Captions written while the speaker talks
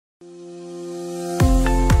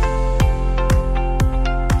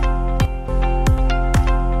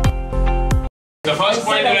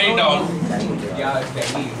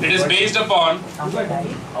It is based upon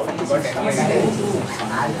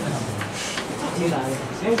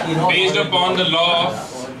the law of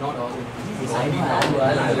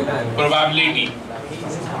probability.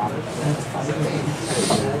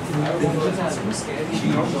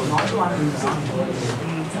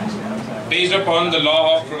 Based upon the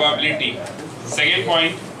law of probability. Second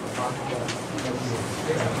point.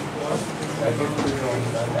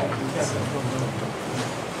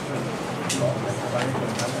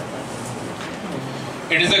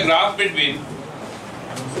 It is a graph between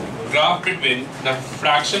the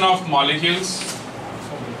fraction of molecules.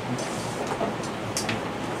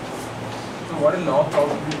 So what is law of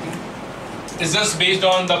probability? It's just based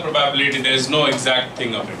on the probability. There is no exact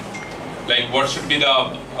thing of it. Like what should be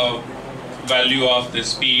the value of the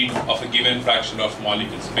speed of a given fraction of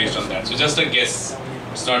molecules based on that. So just a guess.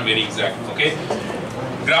 It's not very exact. Okay.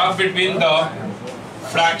 Graph between the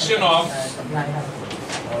fraction of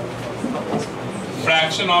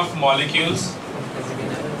molecules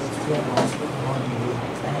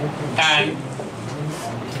and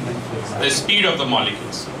the speed of the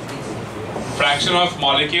molecules. Fraction of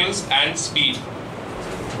molecules and speed.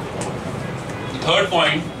 The third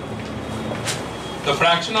point, the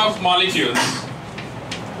fraction of molecules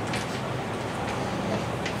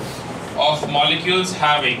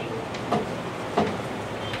having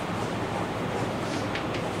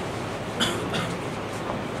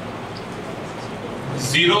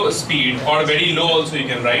zero speed or very low, also you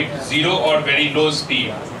can write zero or very low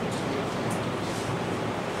speed,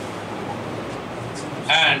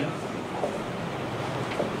 and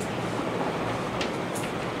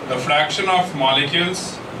the fraction of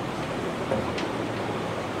molecules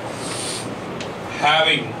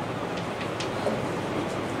having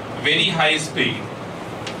very high speed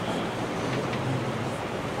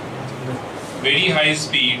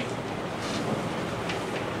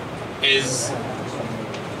is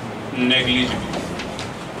negligible.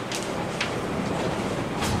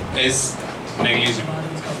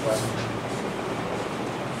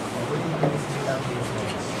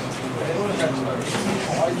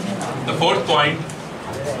 The fourth point,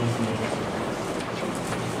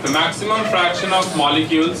 the maximum fraction of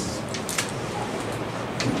molecules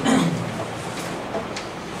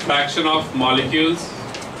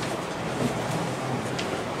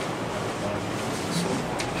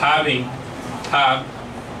have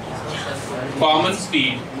common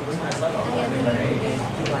speed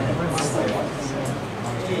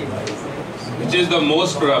which is the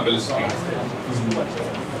most probable speed.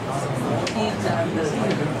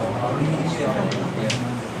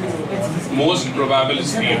 Most probable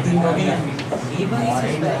speed.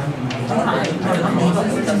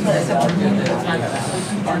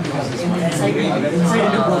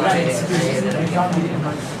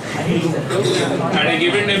 At a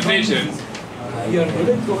given temperature,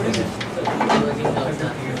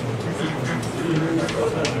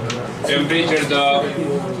 the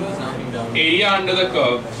area under the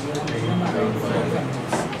curve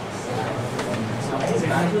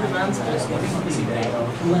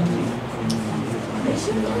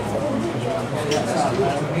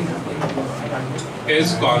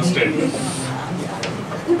is constant.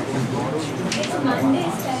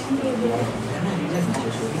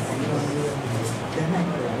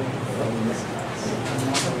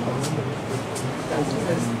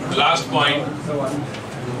 Last point,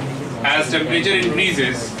 as temperature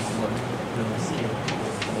increases,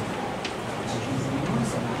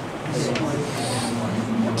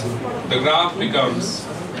 the graph becomes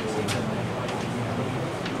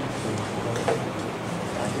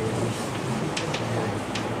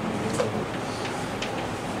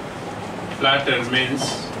flatter, means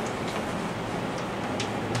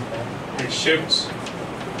it shifts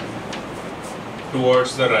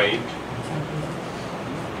towards the right.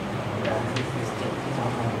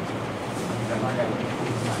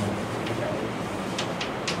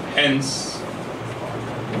 Hence,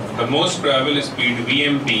 the most probable speed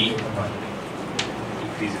VMP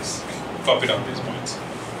increases. Copy down these points.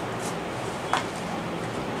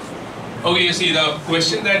 Okay, you see the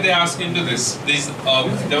question that they ask into this. There are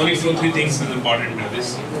only 2-3 things is important to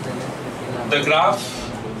this. The graph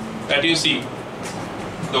that you see,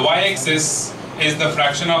 the y-axis is the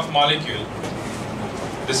fraction of molecule.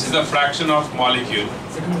 This is the fraction of molecule.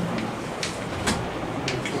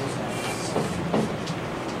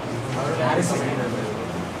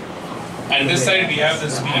 And this side we have the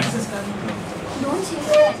speed.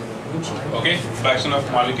 Okay, fraction of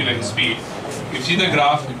molecule and speed. If you see the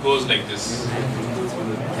graph, it goes like this.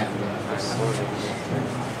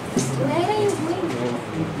 Where are you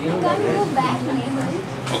going? You can't go back, neighbor.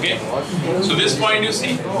 Okay, so this point you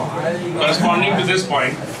see, corresponding to this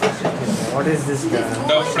point, what is this?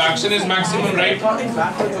 the fraction is maximum, right? So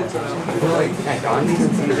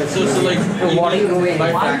like, what are you doing?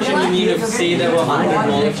 by fraction you mean if say there were 100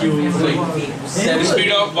 molecules, like The 7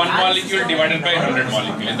 speed of one molecule divided by 100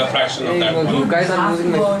 molecule is the fraction of that You one. guys are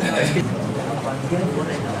using my...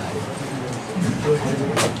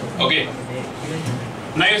 Okay.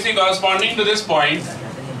 Now you see, corresponding to this point,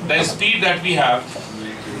 the speed that we have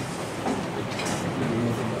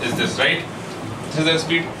is this, right? This is the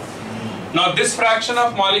speed. Now this fraction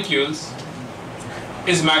of molecules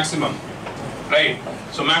is maximum, right?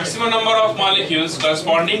 So maximum number of molecules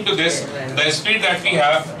corresponding to this, the speed that we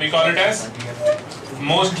have, we call it as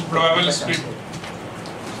most probable speed.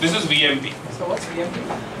 This is VMP. So what's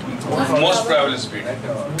VMP? Most probable speed.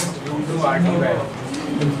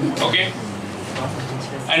 Okay?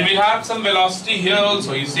 And we'll have some velocity here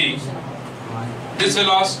also, you see. This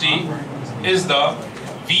velocity is the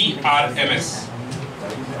VRMS,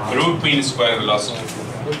 root mean square velocity.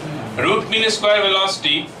 Root mean square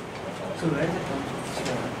velocity.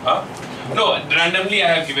 No, randomly I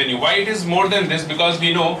have given you. Why it is more than this? Because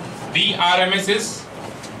we know VRMS is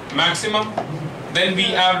maximum, then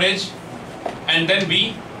V average, and then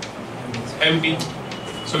VMP.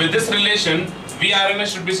 So with this relation,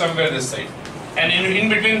 VRMS should be somewhere this side. And in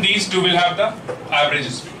between these two will have the average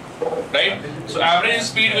speed. Right? So average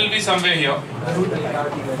speed will be somewhere here.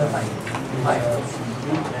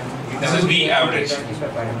 This is V average.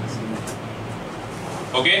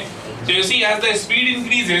 Okay? So you see, as the speed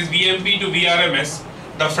increases, VMP to VRMS,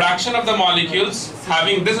 the fraction of the molecules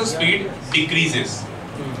having this speed decreases.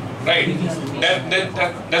 Right?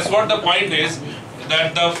 That's what the point is,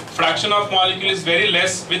 that the fraction of molecule is very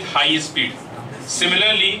less with high speed.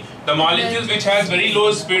 Similarly, the molecules which has very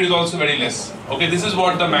low speed is also very less. Okay, this is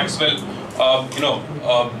what the Maxwell,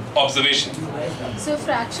 observation. So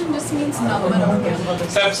fraction just means number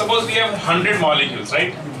of. So suppose we have 100 molecules,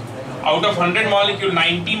 right? Out of 100 molecules,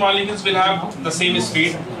 90 molecules will have the same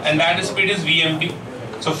speed, and that speed is VMP.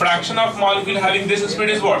 So fraction of molecule having this speed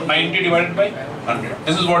is what? 90 divided by 100.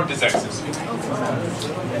 This is what this axis is.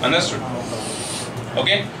 Understood?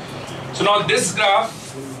 Okay. So now this graph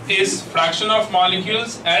is fraction of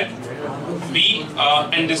molecules at V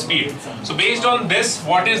and the speed. So based on this,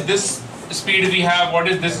 what is this speed we have? What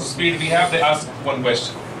is this speed we have? They ask one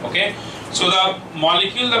question. Okay. So the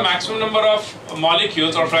molecule, the maximum number of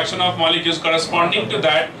molecules or fraction of molecules corresponding to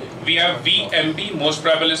that, we have VMP, most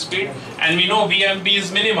probable speed, and we know VMP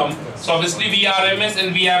is minimum. So obviously VRMS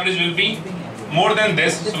and V average will be more than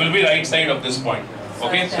this, so will be right side of this point.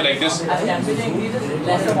 Okay, so like this. As temperature increases,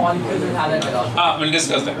 lesser molecules will have that velocity. We'll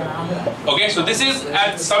discuss that. Okay, so this is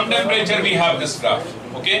at some temperature we have this graph.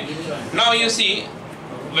 Okay, now you see,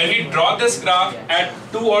 when we draw this graph at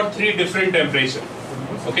 2 or 3 different temperatures.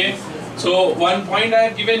 Okay, so one point I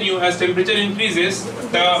have given you, as temperature increases,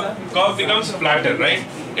 the curve becomes flatter, right?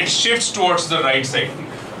 It shifts towards the right side.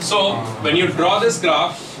 So when you draw this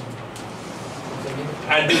graph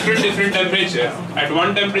at different temperature, at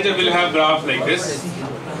one temperature we'll have graph like this,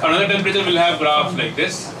 another temperature will have graph like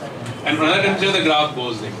this, and another temperature the graph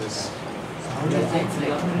goes like this.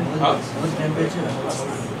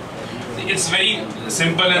 It's very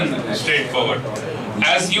simple and straightforward.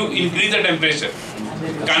 As you increase the temperature,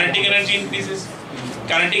 kinetic energy increases.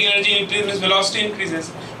 Kinetic energy increases means velocity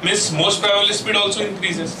increases, means most probable speed also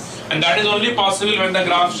increases, and that is only possible when the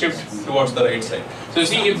graph shifts towards the right side. So you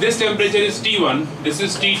see, if this temperature is T1, this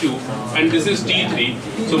is T2, and this is T3,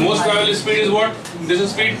 so most probable speed is what? This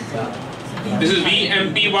is speed. This is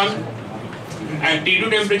VMP1, and T2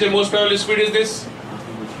 temperature most probable speed is this,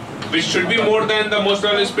 which should be more than the most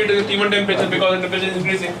probable speed is the T1 temperature because the temperature is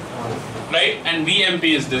increasing, right? And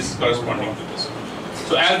VMP is this corresponding to this.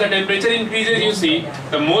 So as the temperature increases, you see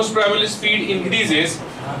the most probable speed increases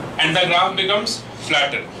and the graph becomes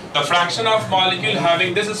flatter. The fraction of molecule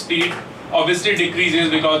having this speed obviously decreases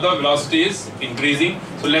because the velocity is increasing.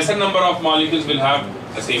 So lesser number of molecules will have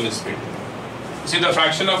the same speed. See, the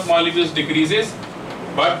fraction of molecules decreases,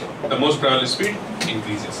 but the most probable speed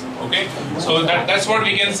increases. Okay, so that's what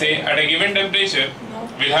we can say. At a given temperature,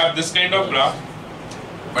 we'll have this kind of graph,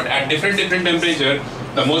 but at different temperature,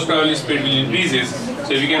 the most probable speed will increases.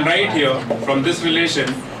 So we can write here from this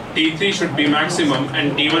relation, T3 should be maximum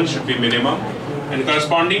and T1 should be minimum, and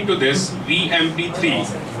corresponding to this, VMP3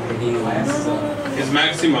 is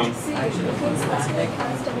maximum.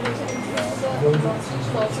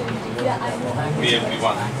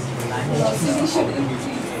 VMP1.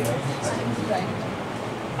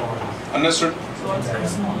 Understood?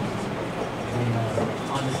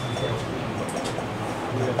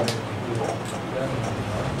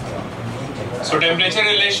 So temperature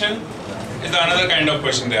relation is another kind of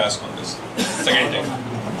question they ask on this. Second type.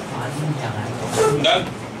 Done?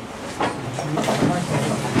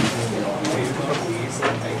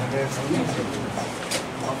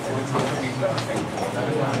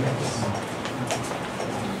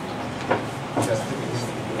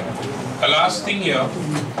 The last thing here.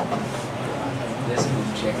 There's an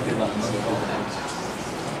objective answer to that.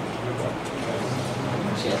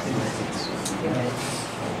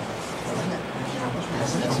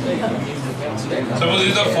 Suppose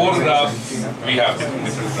these are 4 graphs we have,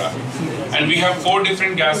 different graphs. And we have 4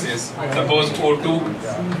 different gases. Suppose O2,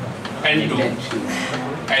 N2,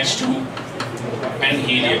 H2 and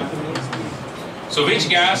helium. So which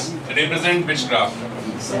gas represent which graph?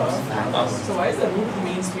 So why is the root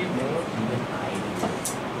mean speed?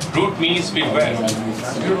 Root mean speed where?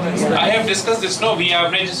 I have discussed this. No, V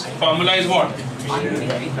average formula is what?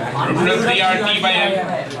 Root 3 RT by M.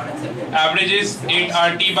 Average is 8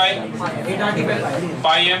 RT by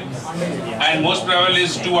pi M. And most probable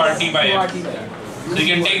is 2 RT by M. So you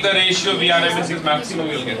can take the ratio VRMS is maximum,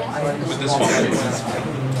 you will get with this formula.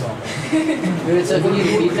 So can you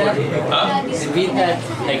repeat that? Huh? Repeat that,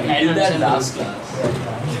 like end that last class.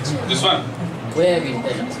 This one. Where have you done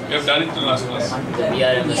it? We have done it in the last class.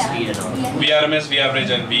 VRMS speed and all. VRMS, V average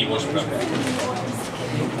and V most probable.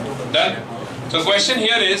 Done? So question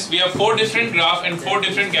here is, we have 4 different graphs and 4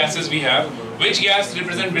 different gases we have. Which gas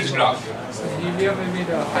represent which graph? Helium will be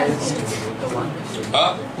the highest.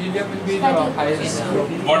 Huh? Helium will be the highest.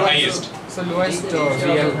 What highest? So lowest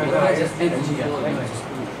real.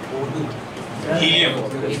 Helium.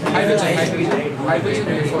 Hydrogen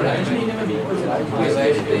before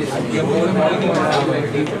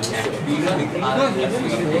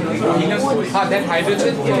then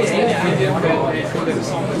hydrogen, helium,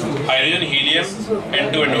 Hydrogen, helium,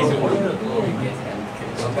 N2 and O2.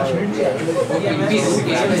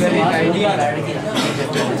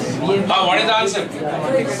 What is the answer?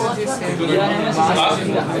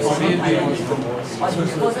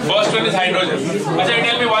 First one is hydrogen. Achha,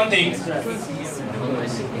 tell me one thing.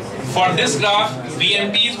 For this graph,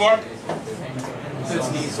 VMP is what?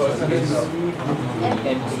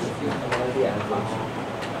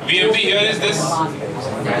 VMP here is this.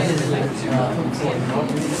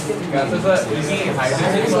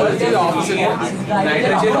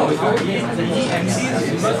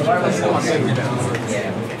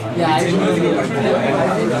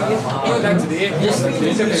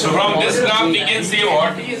 So from this graph we can say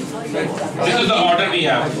what? This is the order we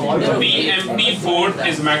have. VMP4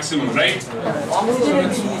 is maximum, right?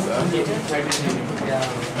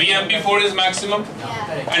 VMP4 is maximum.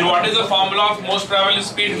 And what is the formula of most probable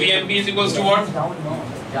speed? VMP is equals to what?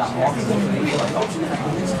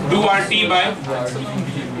 2 RT by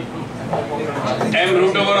M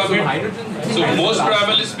root over of it. So most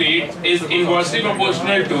probable speed is inversely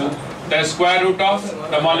proportional to the square root of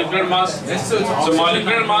the molecular mass. So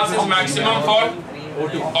molecular mass is maximum for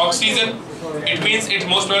oxygen. It means its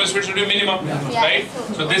most probable speed should be minimum, right?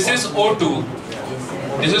 So this is O2,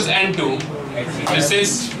 this is N2, this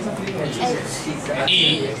is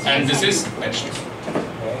E, and this is H2.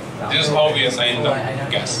 This is how we assign the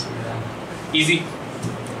gas. Easy.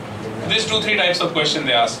 These 2-3 types of question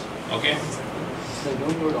they ask. Okay. So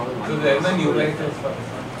there is a numerical.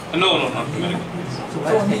 No, not numerical.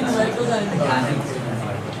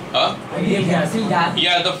 Huh?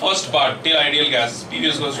 Yeah, the first part till ideal gas.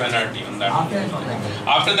 Previous goes to NRT on that.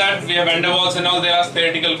 After that, we have van der Waals and all. They ask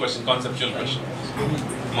theoretical questions, conceptual questions,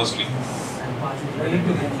 mostly.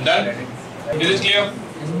 Done? Is it clear?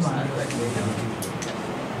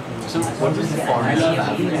 So what is the formula of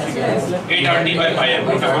average? 8 RT by pi M.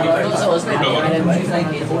 Root over.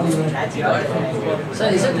 So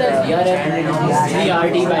is it that VRM 3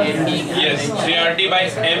 RT by M being? Yes, 3 RT by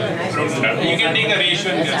M root under. You can take the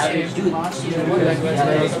ratio and guess.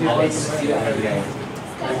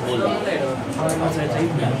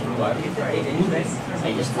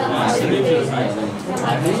 I just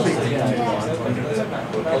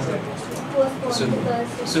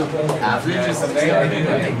so average is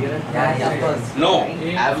No.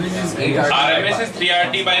 average is 8 RT. RMS is 3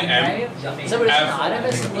 RT by M. So but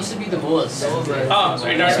RMS is supposed to be the most. So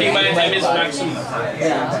 8 RT by M is maximum.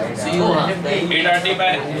 So you have 8 RT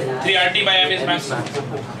by 3 RT by M is maximum.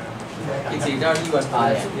 it's 8 RT by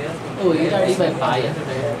pi. Oh, 8 RT by pi.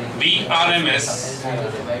 VRMS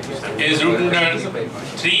is root under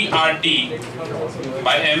 3 RT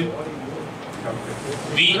by M.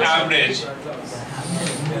 V average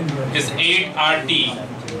is 8 RT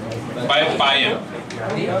by pi M.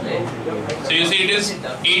 So you see it is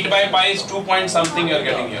 8 by pi is 2 point something you are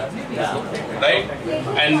getting here, right?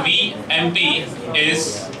 And VMP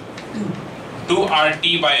is 2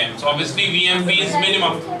 RT by M. So obviously VMP is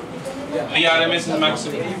minimum, VRMS is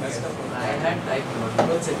maximum.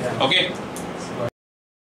 Okay.